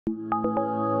Rwanda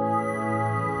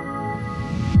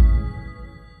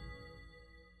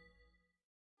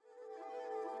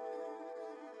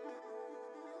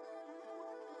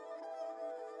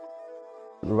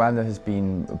has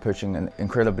been pushing an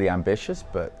incredibly ambitious,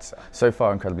 but so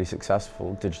far incredibly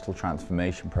successful digital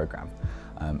transformation program.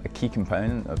 A key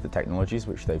component of the technologies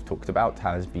which they've talked about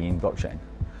has been blockchain.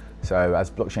 So as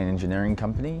a blockchain engineering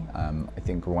company, I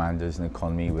think Rwanda is an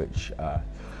economy which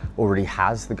already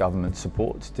has the government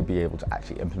support to be able to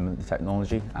actually implement the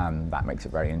technology, and that makes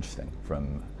it very interesting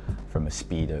from a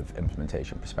speed of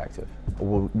implementation perspective.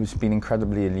 Well, it's been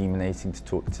incredibly illuminating to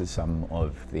talk to some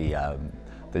of the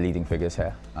leading figures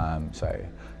here. So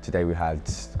today we had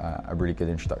a really good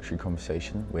introductory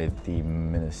conversation with the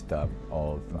Minister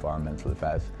of Environmental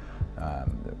Affairs.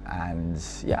 And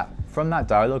yeah, from that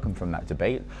dialogue and from that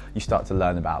debate, you start to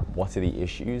learn about what are the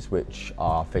issues which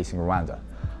are facing Rwanda.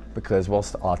 Because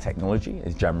whilst our technology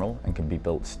is general and can be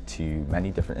built to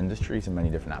many different industries and many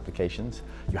different applications,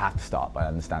 you have to start by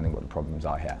understanding what the problems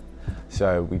are here.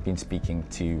 So we've been speaking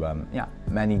to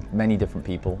many different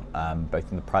people, both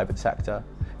in the private sector,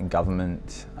 in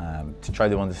government, to try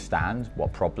to understand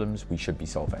what problems we should be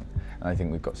solving. And I think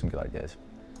we've got some good ideas.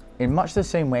 In much the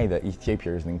same way that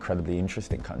Ethiopia is an incredibly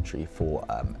interesting country for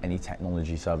any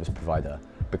technology service provider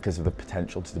because of the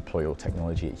potential to deploy your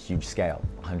technology at huge scale,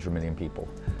 100 million people.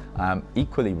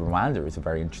 Equally, Rwanda is a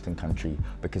very interesting country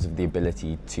because of the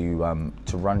ability to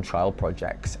run trial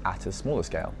projects at a smaller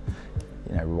scale.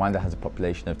 You know, Rwanda has a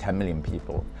population of 10 million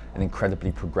people, an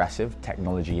incredibly progressive,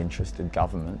 technology-interested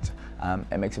government.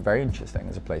 It makes it very interesting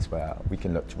as a place where we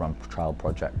can look to run trial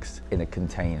projects in a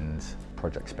contained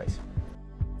project space.